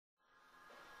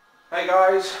Hey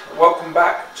guys, welcome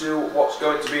back to what's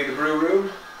going to be the brew room.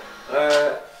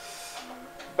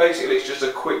 Basically it's just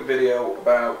a quick video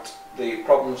about the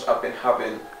problems I've been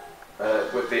having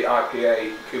with the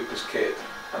IPA Cooper's kit,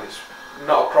 and it's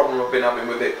not a problem I've been having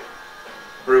with it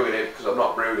brewing it because I've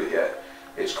not brewed it yet.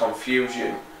 It's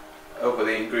confusion over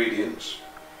the ingredients.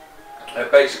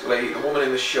 Basically the woman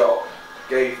in the shop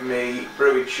gave me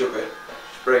brewing sugar.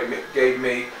 She gave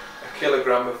me a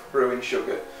kilogram of brewing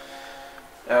sugar.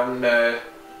 And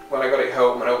when I got it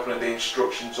home and opened the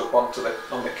instructions up on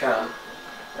the can,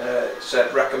 it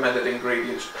said recommended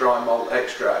ingredients dry malt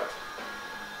extract.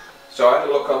 So I had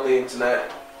a look on the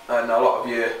internet, and a lot of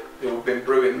you who have been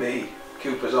brewing the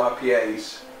Cooper's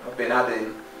IPAs have been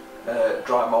adding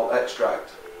dry malt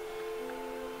extract.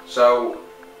 So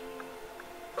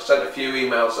I sent a few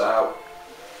emails out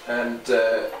and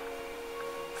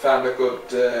found a good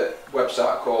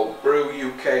website called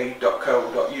brewuk.co.uk.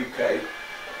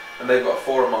 And they've got a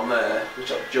forum on there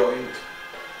which I've joined,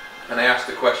 and I asked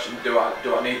the question, do I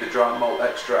need the dry malt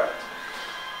extract?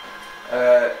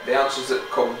 The answers that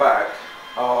come back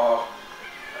are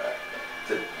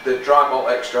the dry malt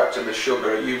extract and the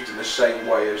sugar are used in the same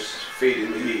way as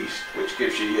feeding the yeast, which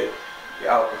gives you your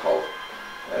alcohol.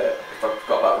 If I've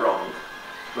got that wrong,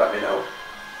 let me know.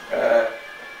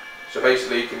 So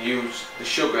basically you can use the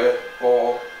sugar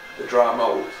or the dry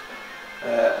malt.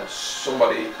 And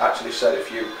somebody actually said if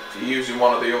you're using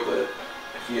one or the other,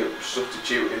 if you're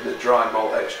substituting the dry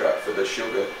malt extract for the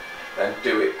sugar, then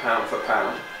do it pound for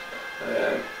pound.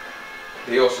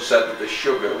 They also said that the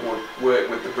sugar would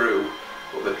work with the brew,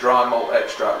 but the dry malt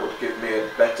extract would give me a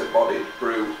better bodied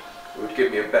brew. It would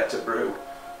give me a better brew.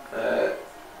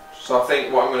 So I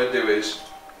think what I'm going to do is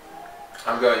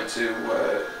I'm going to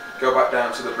go back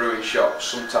down to the brewing shop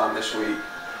sometime this week.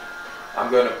 I'm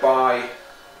going to buy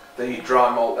the dry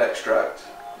malt extract.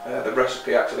 The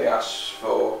recipe actually asks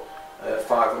for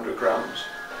 500 grams,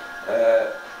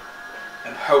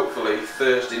 and hopefully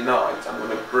Thursday night I'm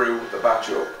going to brew the batch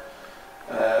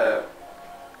up.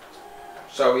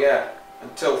 So yeah,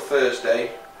 until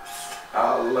Thursday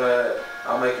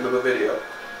I'll make another video.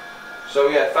 So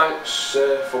yeah, thanks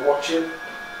for watching,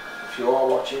 if you are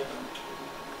watching,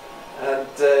 and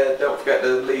don't forget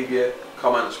to leave your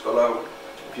comments below.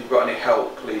 If you've got any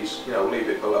help, please, leave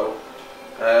it below,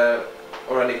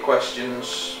 or any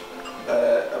questions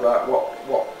about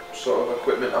what sort of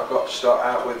equipment I've got to start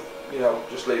out with,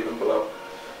 just leave them below.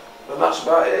 And that's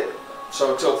about it.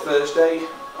 So until Thursday,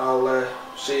 I'll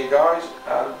see you guys,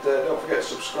 and don't forget to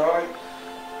subscribe.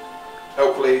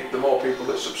 Hopefully the more people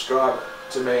that subscribe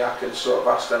to me, I can sort of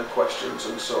ask them questions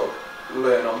and sort of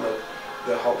learn on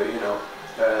the hobby,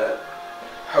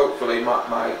 Hopefully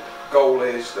my goal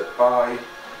is that by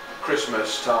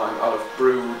Christmas time I'll have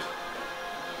brewed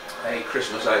a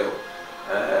Christmas ale.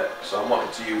 So I'm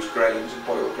wanting to use grains and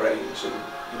boiled grains and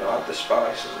add the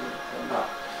spices and that.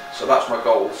 So that's my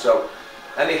goal. So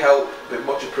any help would be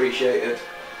much appreciated.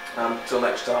 And until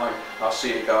next time, I'll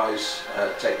see you guys.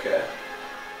 Take care.